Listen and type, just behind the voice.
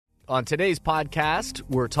On today's podcast,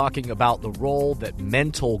 we're talking about the role that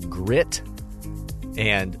mental grit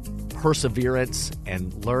and perseverance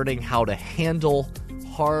and learning how to handle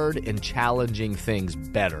hard and challenging things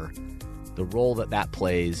better, the role that that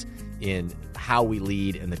plays in how we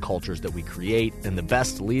lead and the cultures that we create. And the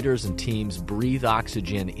best leaders and teams breathe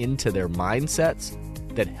oxygen into their mindsets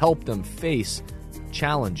that help them face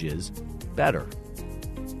challenges better.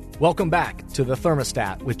 Welcome back to The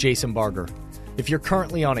Thermostat with Jason Barger. If you're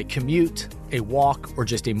currently on a commute, a walk, or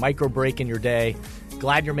just a micro break in your day,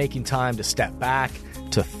 glad you're making time to step back,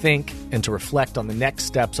 to think, and to reflect on the next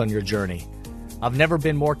steps on your journey. I've never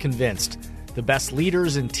been more convinced the best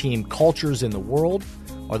leaders and team cultures in the world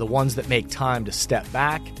are the ones that make time to step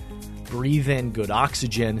back, breathe in good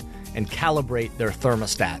oxygen, and calibrate their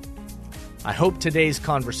thermostat. I hope today's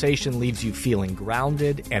conversation leaves you feeling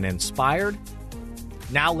grounded and inspired.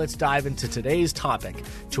 Now let's dive into today's topic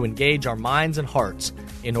to engage our minds and hearts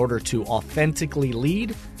in order to authentically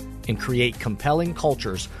lead and create compelling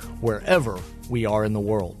cultures wherever we are in the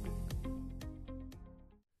world.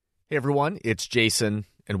 Hey everyone, it's Jason,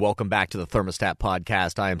 and welcome back to the Thermostat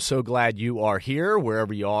Podcast. I am so glad you are here,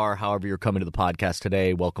 wherever you are, however you're coming to the podcast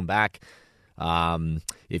today. Welcome back.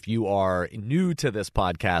 If you are new to this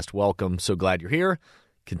podcast, welcome. So glad you're here.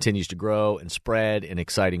 Continues to grow and spread in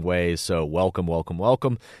exciting ways. So welcome, welcome,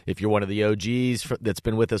 welcome. If you're one of the OGs that's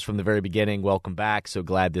been with us from the very beginning, welcome back. So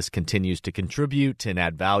glad this continues to contribute and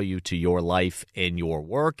add value to your life and your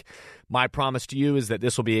work. My promise to you is that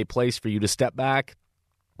this will be a place for you to step back,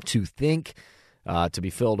 to think, to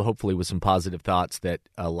be filled hopefully with some positive thoughts that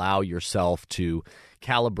allow yourself to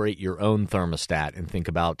calibrate your own thermostat and think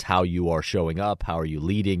about how you are showing up, how are you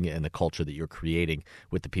leading, and the culture that you're creating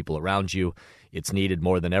with the people around you. It's needed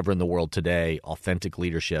more than ever in the world today, authentic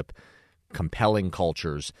leadership, compelling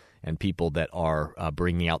cultures, and people that are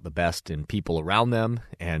bringing out the best in people around them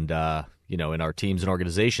and, in our teams and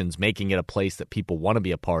organizations, making it a place that people want to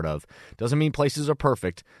be a part of. Doesn't mean places are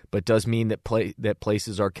perfect, but does mean that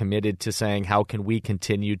places are committed to saying, how can we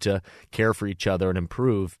continue to care for each other and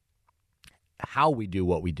improve how we do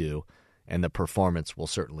what we do, and the performance will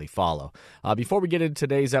certainly follow. Before we get into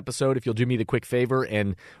today's episode, if you'll do me the quick favor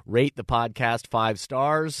and rate the podcast 5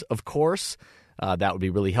 stars, of course, that would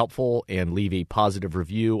be really helpful, and leave a positive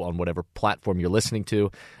review on whatever platform you're listening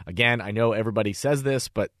to. Again, I know everybody says this,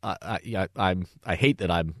 but I hate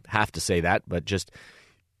that I have to say that, but just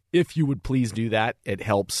if you would please do that, it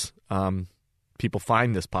helps people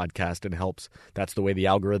find this podcast and helps. That's the way the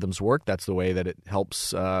algorithms work. That's the way that it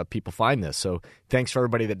helps people find this. So thanks for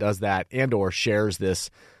everybody that does that and or shares this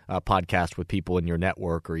podcast with people in your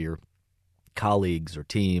network or your colleagues or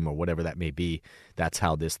team or whatever that may be. That's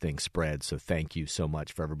how this thing spreads. So thank you so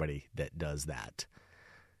much for everybody that does that.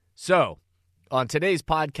 So on today's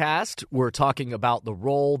podcast, we're talking about the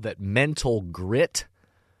role that mental grit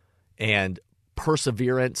and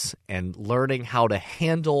perseverance and learning how to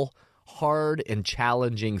handle hard and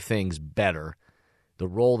challenging things better, the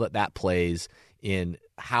role that that plays in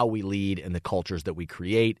how we lead and the cultures that we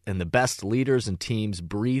create. And the best leaders and teams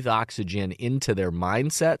breathe oxygen into their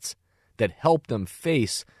mindsets that help them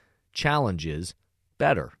face challenges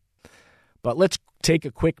better. But let's take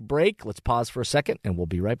a quick break. Let's pause for a second, and we'll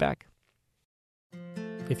be right back.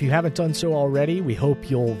 If you haven't done so already, we hope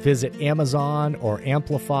you'll visit Amazon or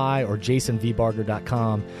Amplify or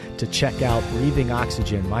jasonvbarger.com to check out Breathing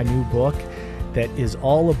Oxygen, my new book that is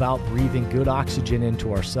all about breathing good oxygen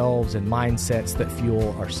into ourselves and mindsets that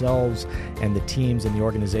fuel ourselves and the teams and the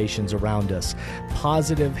organizations around us.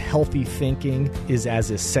 Positive, healthy thinking is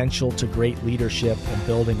as essential to great leadership and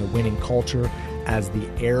building a winning culture as the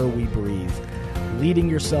air we breathe. Leading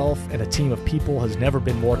yourself and a team of people has never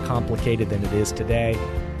been more complicated than it is today.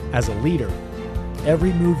 As a leader,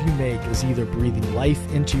 every move you make is either breathing life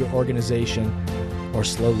into your organization or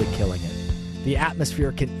slowly killing it. The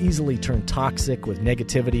atmosphere can easily turn toxic with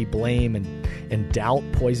negativity, blame, and doubt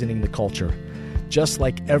poisoning the culture. Just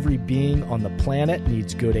like every being on the planet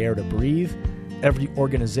needs good air to breathe, every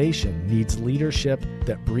organization needs leadership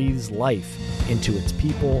that breathes life into its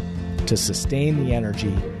people to sustain the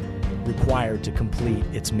energy required to complete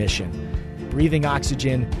its mission. Breathing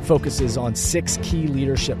Oxygen focuses on 6 key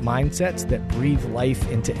leadership mindsets that breathe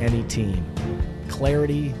life into any team: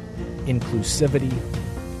 clarity, inclusivity,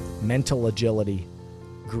 mental agility,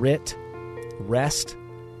 grit, rest,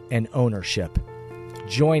 and ownership.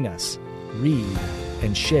 Join us, read,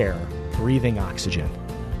 and share Breathing Oxygen.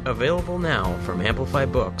 Available now from Amplify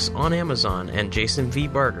Books on Amazon and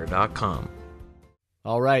jasonvbarger.com.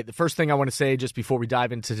 All right. The first thing I want to say just before we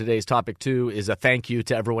dive into today's topic, too, is a thank you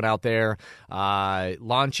to everyone out there.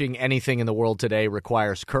 Launching anything in the world today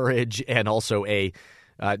requires courage and also a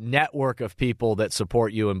network of people that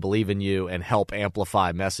support you and believe in you and help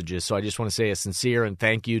amplify messages. So I just want to say a sincere and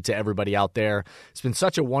thank you to everybody out there. It's been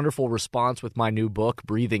such a wonderful response with my new book,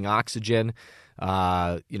 Breathing Oxygen,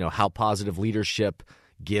 how positive leadership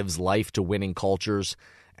gives life to winning cultures.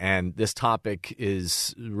 And this topic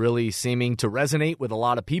is really seeming to resonate with a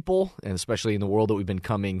lot of people, and especially in the world that we've been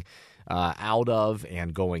coming out of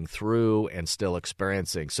and going through and still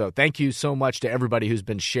experiencing. So thank you so much to everybody who's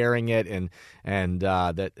been sharing it and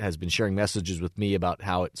that has been sharing messages with me about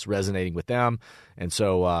how it's resonating with them. And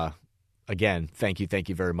so, again, thank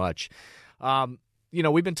you very much.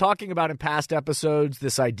 We've been talking about in past episodes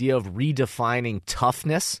this idea of redefining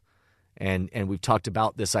toughness, and we've talked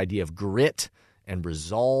about this idea of grit and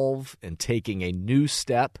resolve and taking a new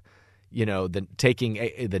step, taking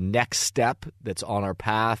the next step that's on our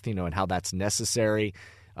path, and how that's necessary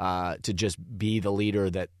to just be the leader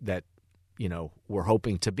that we're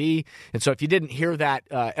hoping to be. And so if you didn't hear that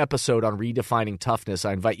episode on redefining toughness,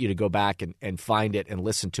 I invite you to go back and find it and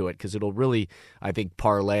listen to it, because it'll really, I think,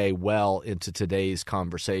 parlay well into today's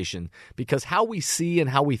conversation, because how we see and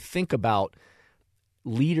how we think about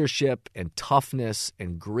leadership and toughness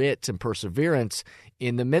and grit and perseverance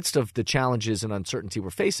in the midst of the challenges and uncertainty we're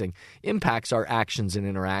facing impacts our actions and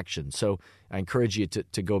interactions. So I encourage you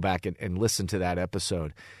to go back and listen to that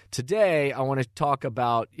episode. Today, I want to talk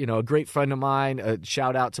about, a great friend of mine, a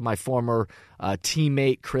shout out to my former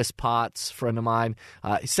teammate, Chris Potts, friend of mine.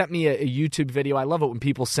 He sent me a YouTube video. I love it when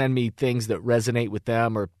people send me things that resonate with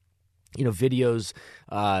them, or videos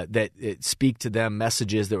that speak to them,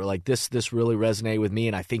 messages that were like, this really resonated with me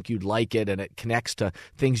and I think you'd like it, and it connects to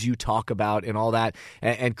things you talk about and all that.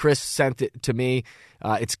 And Chris sent it to me.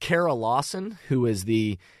 It's Kara Lawson, who is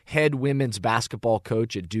the head women's basketball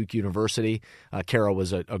coach at Duke University. Kara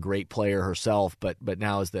was a great player herself, but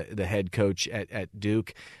now is the head coach at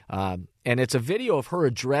Duke. And it's a video of her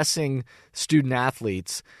addressing student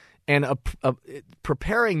athletes and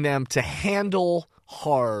preparing them to handle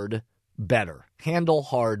hard better.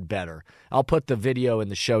 I'll put the video in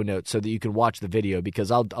the show notes so that you can watch the video,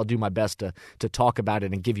 because I'll do my best to talk about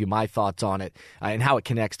it and give you my thoughts on it and how it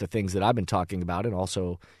connects to things that I've been talking about, and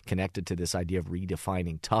also connected to this idea of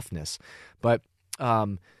redefining toughness. But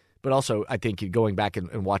also, I think going back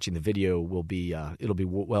and watching the video will be it'll be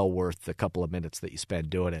well worth the couple of minutes that you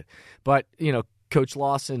spend doing it. But Coach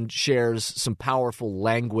Lawson shares some powerful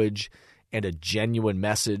language and a genuine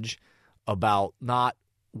message about not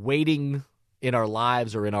waiting in our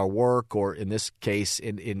lives or in our work, or in this case,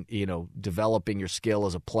 in developing your skill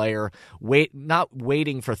as a player, not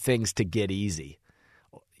waiting for things to get easy.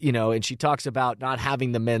 And she talks about not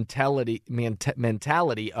having the mentality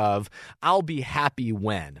of I'll be happy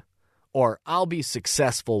when, or I'll be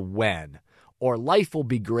successful when, or life will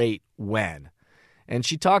be great when. And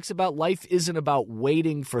she talks about life isn't about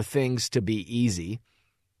waiting for things to be easy.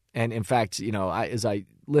 And in fact, as I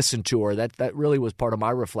listened to her, that really was part of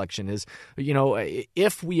my reflection is,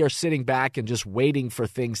 if we are sitting back and just waiting for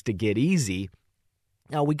things to get easy,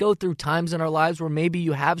 now we go through times in our lives where maybe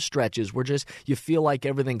you have stretches where you feel like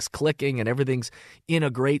everything's clicking and everything's in a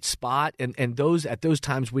great spot. And at those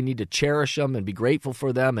times we need to cherish them and be grateful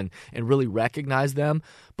for them and really recognize them.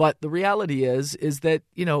 But the reality is that,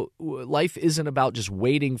 life isn't about just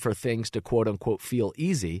waiting for things to quote unquote feel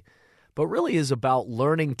easy, but really is about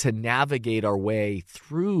learning to navigate our way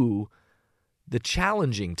through the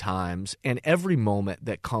challenging times and every moment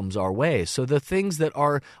that comes our way. So the things that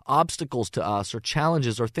are obstacles to us, or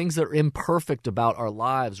challenges, or things that are imperfect about our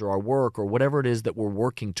lives or our work or whatever it is that we're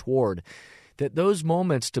working toward, that those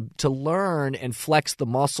moments to learn and flex the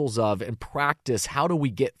muscles of and practice how do we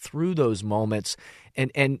get through those moments,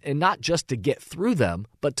 and not just to get through them,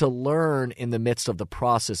 but to learn in the midst of the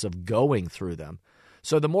process of going through them.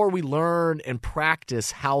 So the more we learn and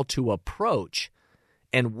practice how to approach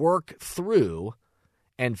and work through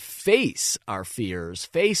and face our fears,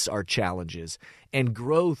 face our challenges, and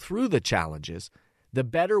grow through the challenges, the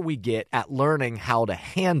better we get at learning how to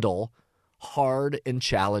handle hard and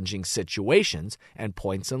challenging situations and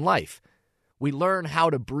points in life. We learn how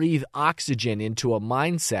to breathe oxygen into a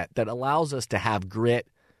mindset that allows us to have grit,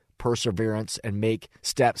 perseverance, and make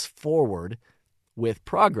steps forward with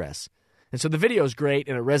progress. And so the video is great,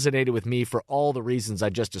 and it resonated with me for all the reasons I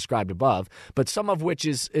just described above, but some of which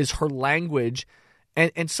is her language,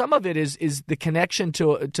 and some of it is the connection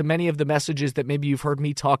to many of the messages that maybe you've heard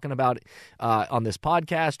me talking about on this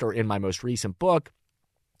podcast or in my most recent book.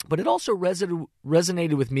 But it also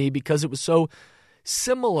resonated with me because it was so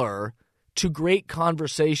similar to great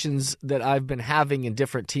conversations that I've been having in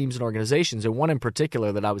different teams and organizations, and one in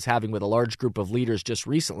particular that I was having with a large group of leaders just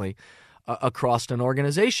recently across an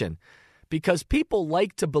organization. because people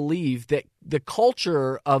like to believe that the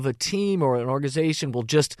culture of a team or an organization will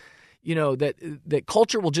just, that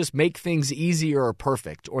culture will just make things easier or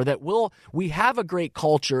perfect, or that we have a great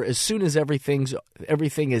culture as soon as everything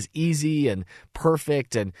is easy and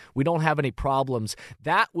perfect and we don't have any problems.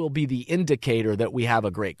 That will be the indicator that we have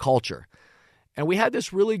a great culture. And we had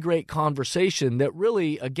this really great conversation that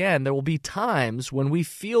really, again, there will be times when we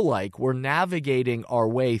feel like we're navigating our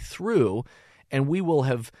way through, and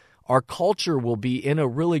our culture will be in a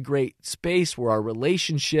really great space where our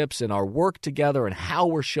relationships and our work together and how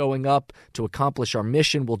we're showing up to accomplish our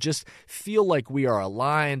mission will just feel like we are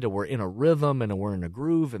aligned and we're in a rhythm and we're in a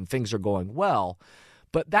groove and things are going well.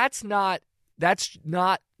 But that's not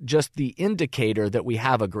just the indicator that we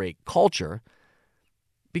have a great culture,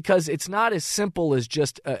 because it's not as simple as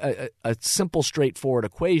just a simple, straightforward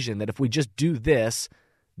equation that if we just do this,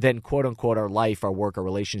 then quote-unquote our life, our work, our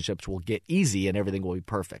relationships will get easy and everything will be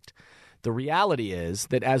perfect. The reality is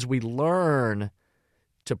that as we learn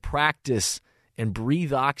to practice and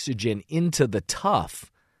breathe oxygen into the tough,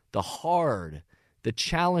 the hard, the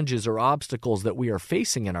challenges or obstacles that we are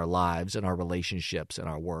facing in our lives and our relationships and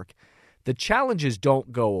our work, the challenges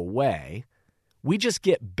don't go away. We just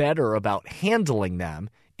get better about handling them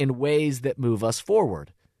in ways that move us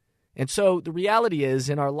forward. And so the reality is,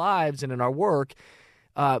 in our lives and in our work,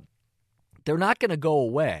 they're not going to go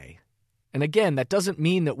away. And again, that doesn't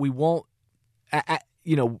mean that we won't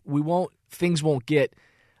get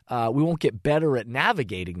better at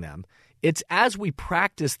navigating them. It's as we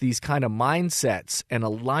practice these kind of mindsets and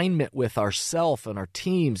alignment with ourself and our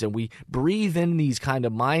teams, and we breathe in these kind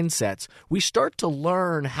of mindsets, we start to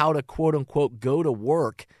learn how to quote unquote go to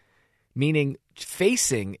work, meaning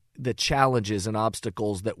facing the challenges and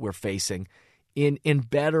obstacles that we're facing in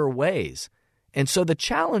better ways. And so the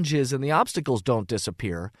challenges and the obstacles don't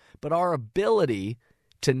disappear, but our ability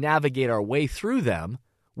to navigate our way through them,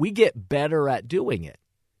 we get better at doing it.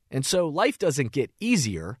 And so life doesn't get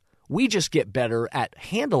easier. We just get better at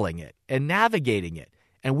handling it and navigating it.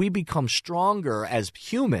 And we become stronger as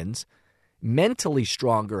humans, mentally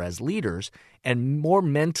stronger as leaders, and more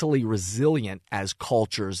mentally resilient as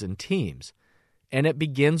cultures and teams. And it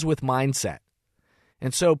begins with mindset.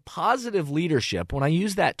 And so positive leadership, when I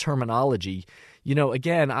use that terminology,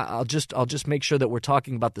 again, I'll just make sure that we're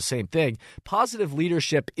talking about the same thing. Positive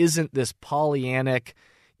leadership isn't this Pollyannic,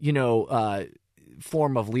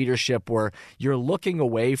 form of leadership where you're looking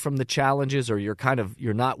away from the challenges, or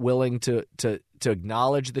you're not willing to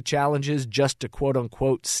acknowledge the challenges just to quote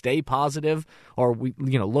unquote stay positive, or we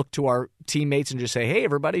look to our teammates and just say, hey,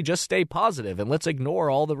 everybody, just stay positive and let's ignore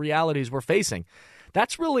all the realities we're facing.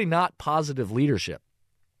 That's really not positive leadership.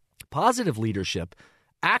 Positive leadership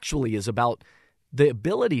actually is about the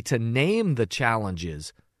ability to name the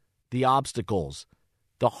challenges, the obstacles,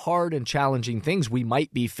 the hard and challenging things we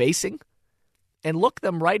might be facing, and look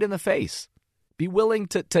them right in the face. Be willing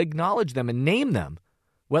to acknowledge them and name them,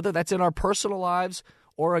 whether that's in our personal lives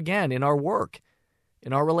or, again, in our work,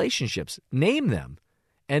 in our relationships. Name them.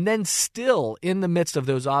 And then still, in the midst of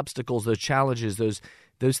those obstacles, those challenges,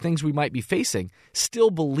 those things we might be facing, still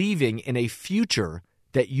believing in a future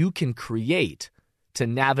that you can create to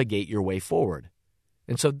navigate your way forward.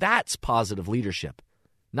 And so that's positive leadership.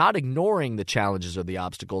 Not ignoring the challenges or the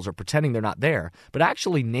obstacles or pretending they're not there, but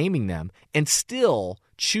actually naming them and still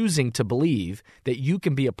choosing to believe that you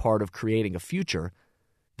can be a part of creating a future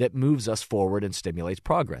that moves us forward and stimulates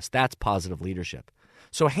progress. That's positive leadership.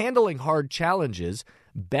 So handling hard challenges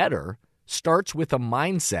better starts with a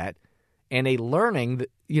mindset and a learning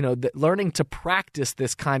to practice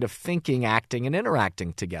this kind of thinking, acting, and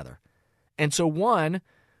interacting together. And so one,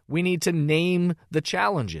 we need to name the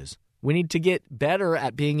challenges. We need to get better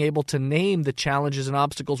at being able to name the challenges and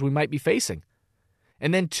obstacles we might be facing.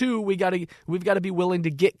 And then two, we've got to be willing to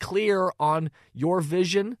get clear on your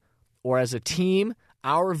vision, or as a team,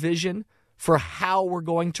 our vision for how we're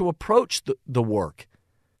going to approach the work,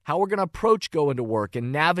 how we're going to approach going to work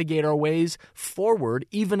and navigate our ways forward,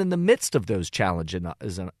 even in the midst of those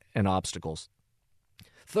challenges and obstacles.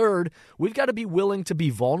 Third, we've got to be willing to be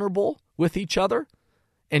vulnerable with each other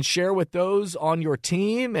and share with those on your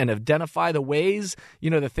team and identify the ways,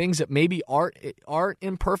 the things that maybe aren't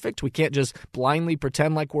imperfect. We can't just blindly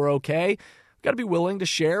pretend like we're okay. We've got to be willing to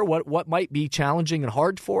share what might be challenging and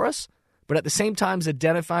hard for us, but at the same time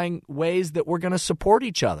identifying ways that we're going to support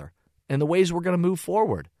each other and the ways we're going to move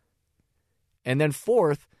forward. And then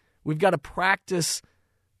fourth, we've got to practice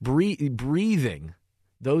breathing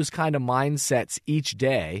those kind of mindsets each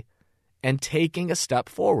day and taking a step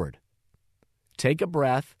forward. Take a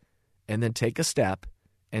breath and then take a step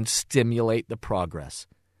and stimulate the progress.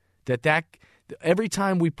 That Every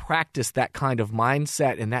time we practice that kind of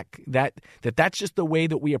mindset and that's just the way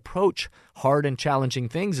that we approach hard and challenging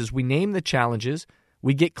things is we name the challenges,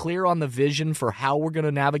 we get clear on the vision for how we're going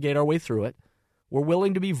to navigate our way through it. We're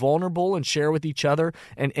willing to be vulnerable and share with each other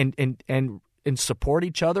and support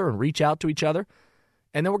each other and reach out to each other.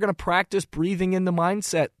 And then we're going to practice breathing in the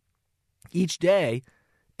mindset each day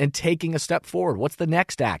and taking a step forward. What's the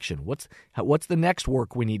next action? What's the next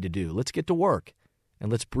work we need to do? Let's get to work.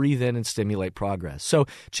 And let's breathe in and stimulate progress. So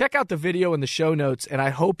check out the video in the show notes, and I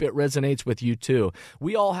hope it resonates with you too.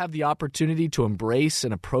 We all have the opportunity to embrace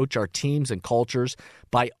and approach our teams and cultures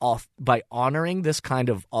by honoring this kind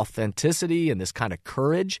of authenticity and this kind of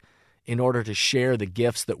courage in order to share the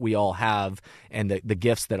gifts that we all have and the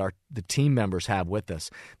gifts that the team members have with us.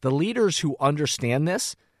 The leaders who understand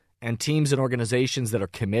this and teams and organizations that are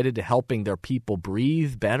committed to helping their people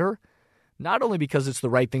breathe better, not only because it's the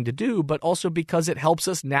right thing to do, but also because it helps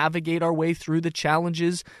us navigate our way through the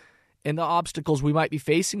challenges and the obstacles we might be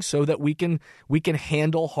facing so that we can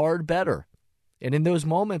handle hard better. And in those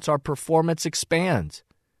moments, our performance expands.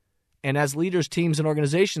 And as leaders, teams, and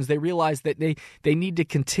organizations, they realize that they need to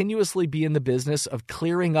continuously be in the business of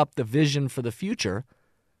clearing up the vision for the future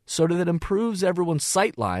so that it improves everyone's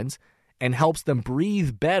sight lines and helps them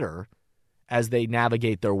breathe better as they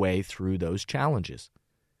navigate their way through those challenges.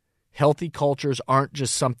 Healthy cultures aren't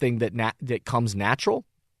just something that comes natural.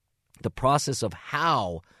 The process of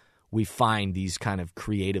how we find these kind of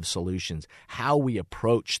creative solutions, how we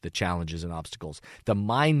approach the challenges and obstacles, the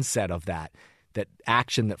mindset of that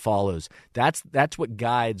action that follows, that's what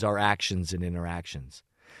guides our actions and interactions.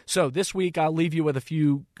 So this week, I'll leave you with a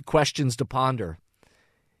few questions to ponder.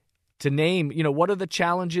 To name, what are the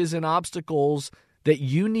challenges and obstacles that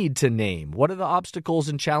you need to name? What are the obstacles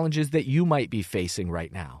and challenges that you might be facing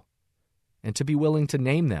right now? And to be willing to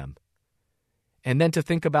name them. And then to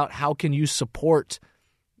think about how can you support,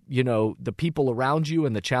 the people around you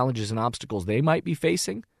and the challenges and obstacles they might be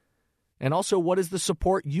facing. And also, what is the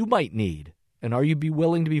support you might need? And are you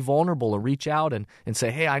willing to be vulnerable and reach out and say,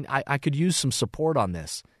 hey, I could use some support on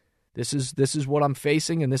this. This is what I'm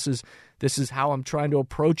facing, and this is how I'm trying to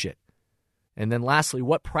approach it. And then lastly,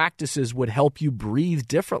 what practices would help you breathe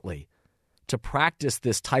differently to practice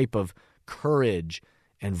this type of courage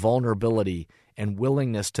and vulnerability and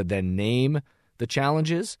willingness to then name the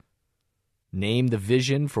challenges, name the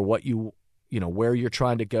vision for what where you're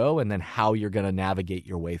trying to go, and then how you're going to navigate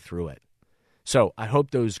your way through it. So I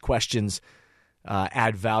hope those questions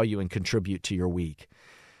add value and contribute to your week.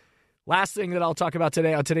 Last thing that I'll talk about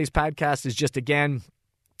today on today's podcast is just, again,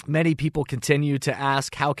 many people continue to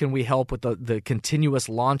ask, how can we help with the continuous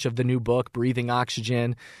launch of the new book, Breathing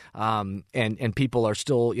Oxygen? And people are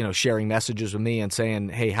still, sharing messages with me and saying,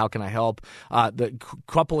 hey, how can I help? The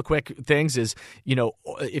couple of quick things is,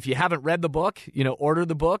 if you haven't read the book, order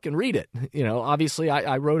the book and read it. Obviously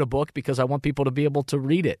I wrote a book because I want people to be able to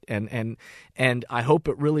read it. And I hope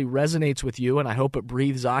it really resonates with you, and I hope it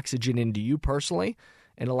breathes oxygen into you personally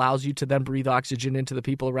and allows you to then breathe oxygen into the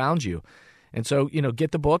people around you. And so,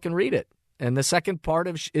 get the book and read it. And the second part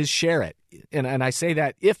is share it. And I say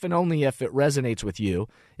that if and only if it resonates with you,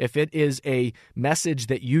 if it is a message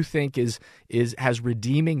that you think has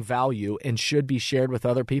redeeming value and should be shared with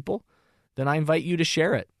other people, then I invite you to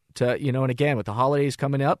share it. And again, with the holidays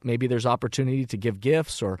coming up, maybe there's opportunity to give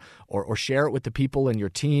gifts or share it with the people in your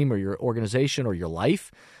team or your organization or your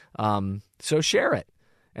life. So share it.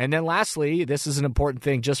 And then lastly, this is an important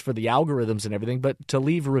thing just for the algorithms and everything, but to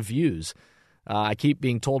leave reviews. I keep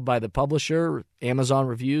being told by the publisher, Amazon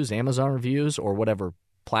reviews, or whatever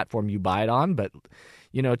platform you buy it on. But,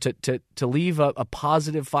 to leave a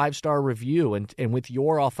positive 5-star review and with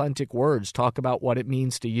your authentic words, talk about what it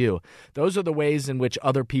means to you. Those are the ways in which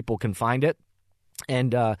other people can find it.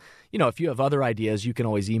 And, if you have other ideas, you can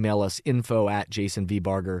always email us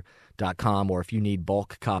info@jasonvbarger.com, or if you need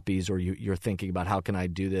bulk copies or you're thinking about how can I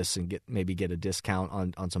do this and get a discount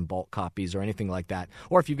on some bulk copies or anything like that.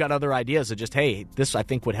 Or if you've got other ideas of just, hey, this I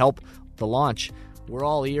think would help the launch, we're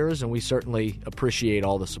all ears, and we certainly appreciate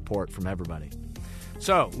all the support from everybody.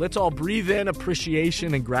 So let's all breathe in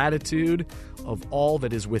appreciation and gratitude of all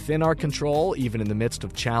that is within our control, even in the midst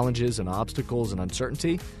of challenges and obstacles and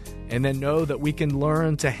uncertainty. And then know that we can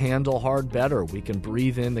learn to handle hard better. We can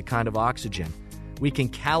breathe in the kind of oxygen. We can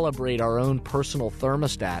calibrate our own personal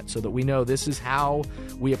thermostat so that we know this is how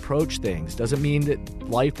we approach things. Doesn't mean that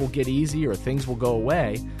life will get easy or things will go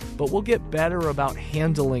away, but we'll get better about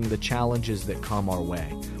handling the challenges that come our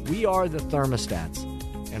way. We are the thermostats,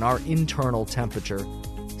 and our internal temperature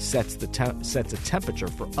sets a temperature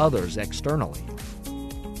for others externally.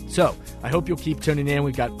 So I hope you'll keep tuning in.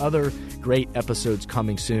 We've got other great episodes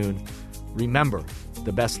coming soon. Remember,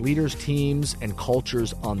 the best leaders, teams, and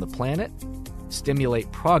cultures on the planet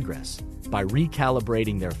stimulate progress by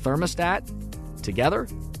recalibrating their thermostat together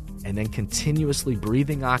and then continuously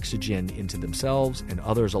breathing oxygen into themselves and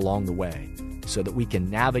others along the way so that we can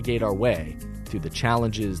navigate our way through the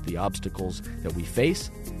challenges, the obstacles that we face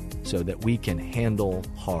so that we can handle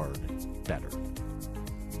hard better.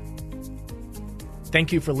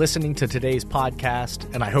 Thank you for listening to today's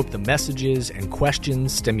podcast, and I hope the messages and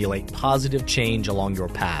questions stimulate positive change along your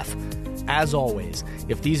path. As always,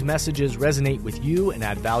 if these messages resonate with you and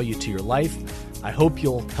add value to your life, I hope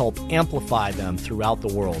you'll help amplify them throughout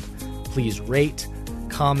the world. Please rate,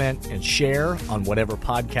 comment, and share on whatever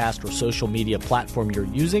podcast or social media platform you're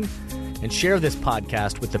using, and share this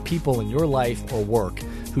podcast with the people in your life or work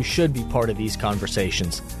who should be part of these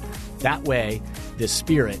conversations. That way, this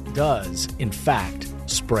spirit does, in fact,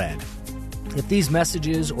 spread. If these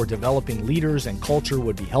messages or developing leaders and culture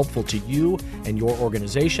would be helpful to you and your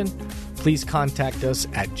organization, please contact us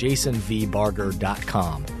at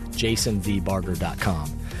jasonvbarger.com,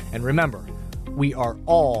 jasonvbarger.com. And remember, we are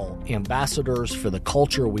all ambassadors for the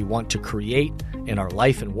culture we want to create in our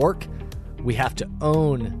life and work. We have to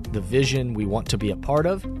own the vision we want to be a part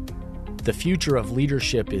of. The future of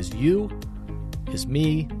leadership is you, is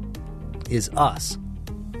me, is us.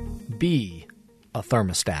 Be a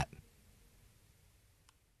thermostat.